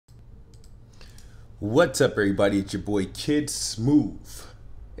What's up, everybody? It's your boy Kid Smooth,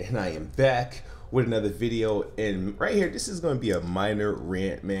 and I am back with another video. And right here, this is going to be a minor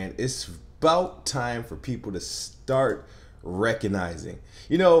rant, man. It's about time for people to start recognizing.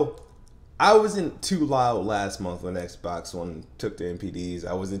 You know, I wasn't too loud last month when Xbox One took the NPDs.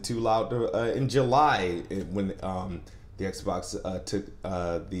 I wasn't too loud in July when the Xbox took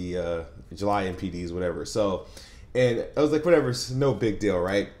the July NPDs, whatever. So, and I was like, whatever, it's no big deal,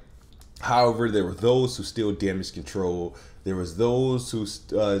 right? However, there were those who still damaged control. There was those who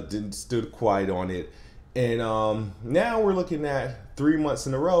stood quiet on it. And now we're looking at 3 months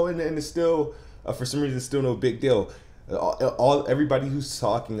in a row, and it's still, for some reason, it's still no big deal. Everybody who's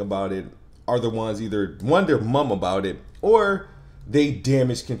talking about it are the ones either, one, they're mum about it, or they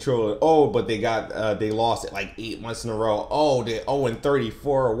damaged control. Oh, but they lost it like 8 months in a row. Oh, they're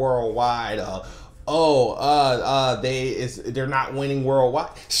 0-34 worldwide. They're not winning worldwide.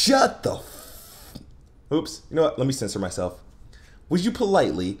 Shut the oops. You know what? Let me censor myself. Would you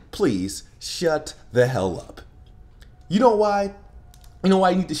politely, please, shut the hell up? You know why? You know why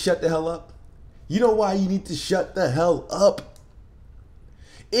you need to shut the hell up? You know why you need to shut the hell up?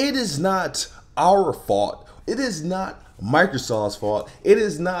 It is not our fault. It is not Microsoft's fault. It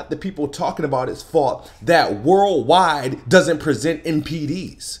is not the people talking about its fault that worldwide doesn't present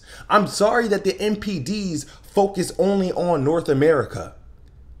NPDs. I'm sorry that the NPDs focus only on North America.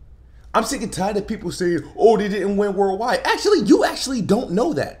 I'm sick and tired of people saying, oh, they didn't win worldwide. Actually, you actually don't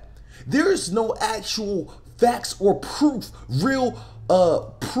know that. There is no actual facts or proof,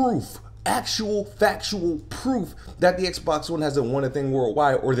 actual factual proof that the Xbox One hasn't won a thing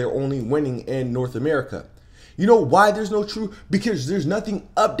worldwide or they're only winning in North America. You know why there's no truth? Because there's nothing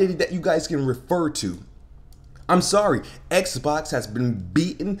updated that you guys can refer to. I'm sorry, Xbox has been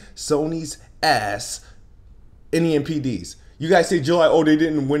beating Sony's ass in the NPDs. You guys say July, oh, they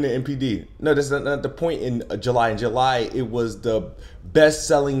didn't win the NPD. No, that's not the point in July. In July, it was the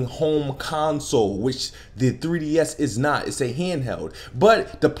best-selling home console, which the 3DS is not. It's a handheld.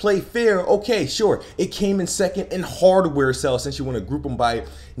 But to play fair, okay, sure. It came in second in hardware sales. Since you want to group them by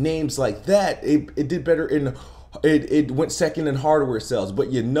names like that, it did better in, it went second in hardware sales.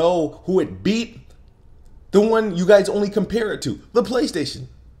 But you know who it beat? The one you guys only compare it to, the PlayStation.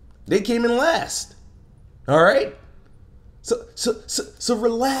 They came in last. All right? So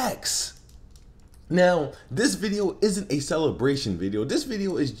relax. Now, this video isn't a celebration video. This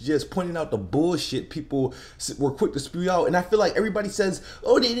video is just pointing out the bullshit people were quick to spew out. And I feel like everybody says,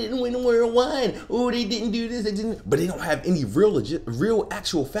 oh, they didn't win worldwide. Oh, they didn't do this. They didn't. But they don't have any real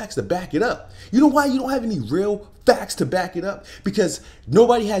actual facts to back it up. You know why you don't have any real facts to back it up? Because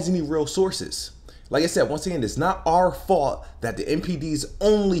nobody has any real sources. Like I said, once again, it's not our fault that the NPDs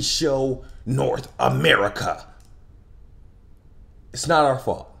only show North America. It's not our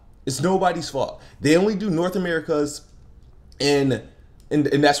fault. It's nobody's fault. They only do North America's, and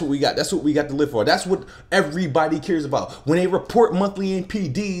that's what we got. That's what we got to live for. That's what everybody cares about. When they report monthly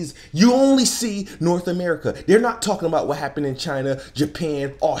NPDs, you only see North America. They're not talking about what happened in China,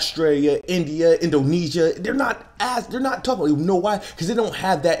 Japan, Australia, India, Indonesia. They're not talking. You know why? Because they don't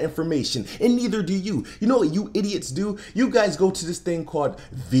have that information, and neither do you. You know what you idiots do? You guys go to this thing called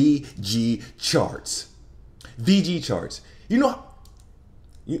VG charts. VG charts. You know.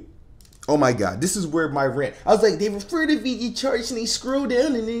 Oh my God, this is where my rant. I was like, they refer to VG charts and they scroll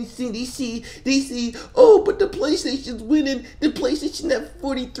down and they see, oh, but the PlayStation's winning. The PlayStation had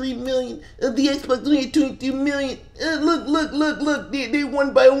 43 million. The Xbox only had 22 million. Look. They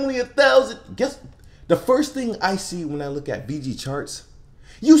won by only 1,000. Guess the first thing I see when I look at VG charts,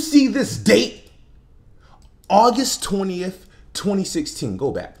 you see this date, August 20th, 2016.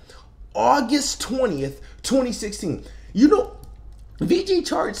 Go back. August 20th, 2016. You know, VG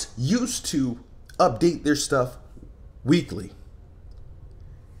charts used to update their stuff weekly.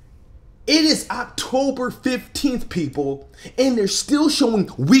 It is October 15th, people, and they're still showing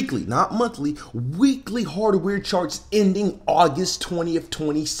weekly, not monthly, weekly hardware charts ending August 20th,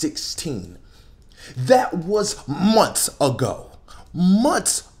 2016. That was months ago.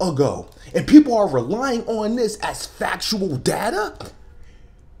 Months ago. And people are relying on this as factual data?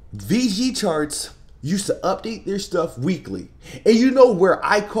 VG charts used to update their stuff weekly. And you know where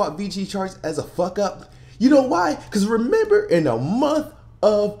I caught VG charts as a fuck up? You know why? Because remember, in the month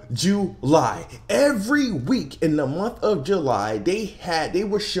of July, every week in the month of July, they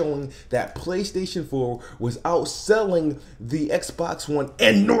were showing that PlayStation 4 was outselling the Xbox One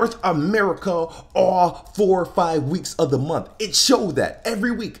in North America all 4 or 5 weeks of the month. It showed that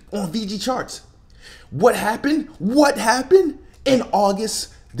every week on VG charts. What happened? What happened? In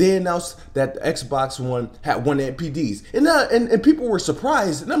August, they announced that the Xbox One had won the NPDs. And people were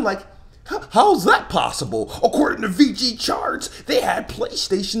surprised. And I'm like, How's that possible? According to VG charts, they had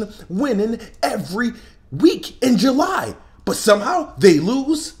PlayStation winning every week in July, but somehow they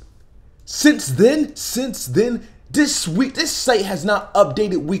lose. Since then, this site has not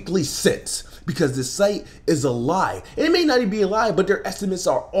updated weekly since, because this site is a lie. And it may not even be a lie, but their estimates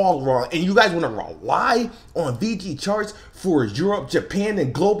are all wrong. And you guys want to rely on VG charts for Europe, Japan,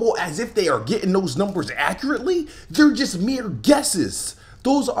 and global as if they are getting those numbers accurately? They're just mere guesses.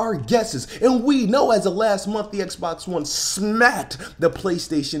 Those are guesses. And we know as of last month, the Xbox One smacked the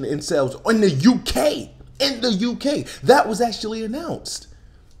PlayStation in sales in the UK. In the UK. That was actually announced.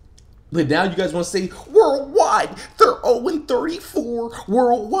 But now you guys want to say worldwide, they're 0-34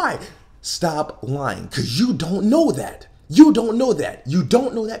 worldwide. Stop lying, because you don't know that. You don't know that. You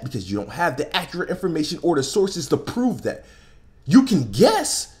don't know that because you don't have the accurate information or the sources to prove that. You can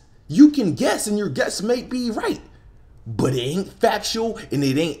guess. You can guess, and your guess may be right. But it ain't factual and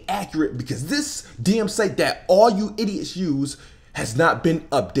it ain't accurate, because this damn site that all you idiots use has not been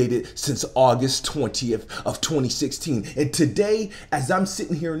updated since August 20th of 2016. And today, as I'm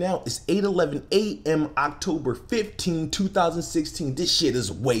sitting here now, it's 8:11 a.m. October 15, 2016. This shit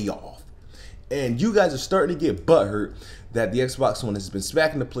is way off. And you guys are starting to get butthurt that the Xbox One has been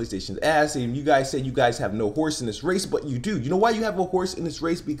smacking the PlayStation's ass. And you guys say you guys have no horse in this race, but you do. You know why you have a horse in this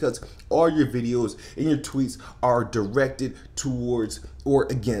race? Because all your videos and your tweets are directed towards or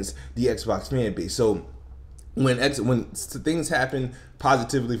against the Xbox fan base. So when things happen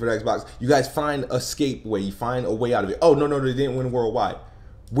positively for the Xbox, you guys find a escape way. You find a way out of it. Oh, no, they didn't win worldwide.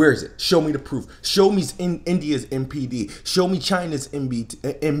 Where is it? Show me the proof. Show me India's NPD. Show me China's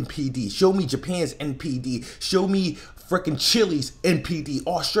NPD. Show me Japan's NPD. Show me freaking Chile's NPD.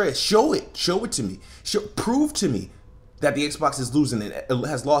 Australia. Show it. Show it to me. Prove to me that the Xbox is losing and it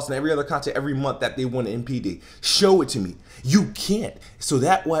has lost in every other content every month that they won NPD. Show it to me. You can't. So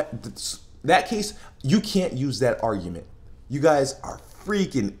that case, you can't use that argument. You guys are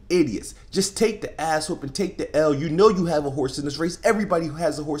freaking idiots. Just take the ass whoop and take the L. You know you have a horse in this race. Everybody who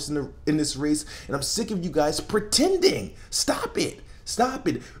has a horse in this race, and I'm sick of you guys pretending. Stop it. Stop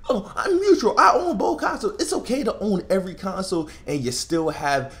it. Oh, I'm neutral. I own both consoles. It's okay to own every console and you still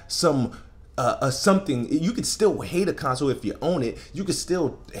have some something. You could still hate a console if you own it. You could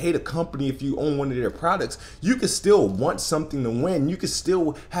still hate a company if you own one of their products. You could still want something to win. You could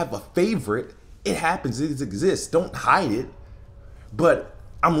still have a favorite. It happens. It exists. Don't hide it. But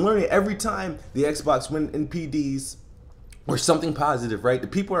I'm learning every time the Xbox win NPDs or something positive, right? The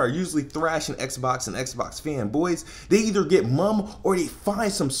people are usually thrashing Xbox and Xbox fanboys. They either get mum or they find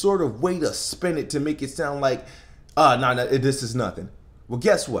some sort of way to spin it to make it sound like, no, this is nothing. Well,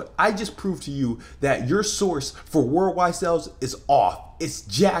 guess what? I just proved to you that your source for worldwide sales is off. It's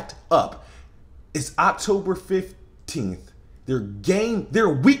jacked up. It's October 15th. Their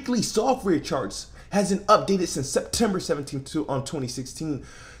weekly software charts hasn't updated since September 17th on 2016.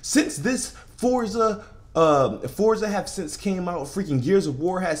 Since this Forza have since came out, freaking Gears of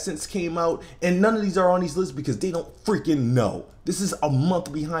War has since came out, and none of these are on these lists because they don't freaking know. This is a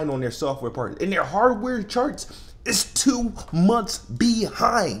month behind on their software part, and their hardware charts is 2 months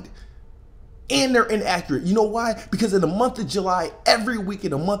behind. And they're inaccurate. You know why? Because in the month of July, every week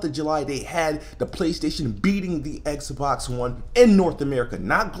in the month of July, they had the PlayStation beating the Xbox One in North America,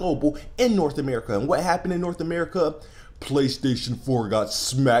 not global, in North America. And what happened in North America? PlayStation 4 got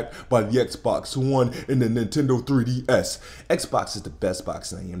smacked by the Xbox One and the Nintendo 3DS. Xbox is the best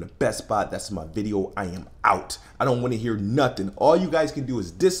box, and I am the best bot. That's my video. I am out. I don't want to hear nothing. All you guys can do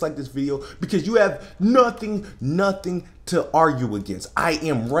is dislike this video because you have nothing to argue against. I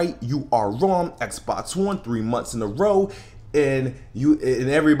am right. You are wrong. Xbox One 3 months in a row, and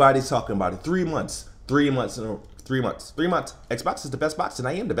everybody's talking about it. 3 months. 3 months in a row. 3 months. 3 months. Xbox is the best box, and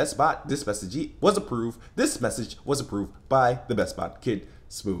I am the best bot. This message was approved. This message was approved by the best bot, Kid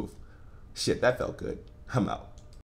Smooth. Shit, that felt good. I'm out.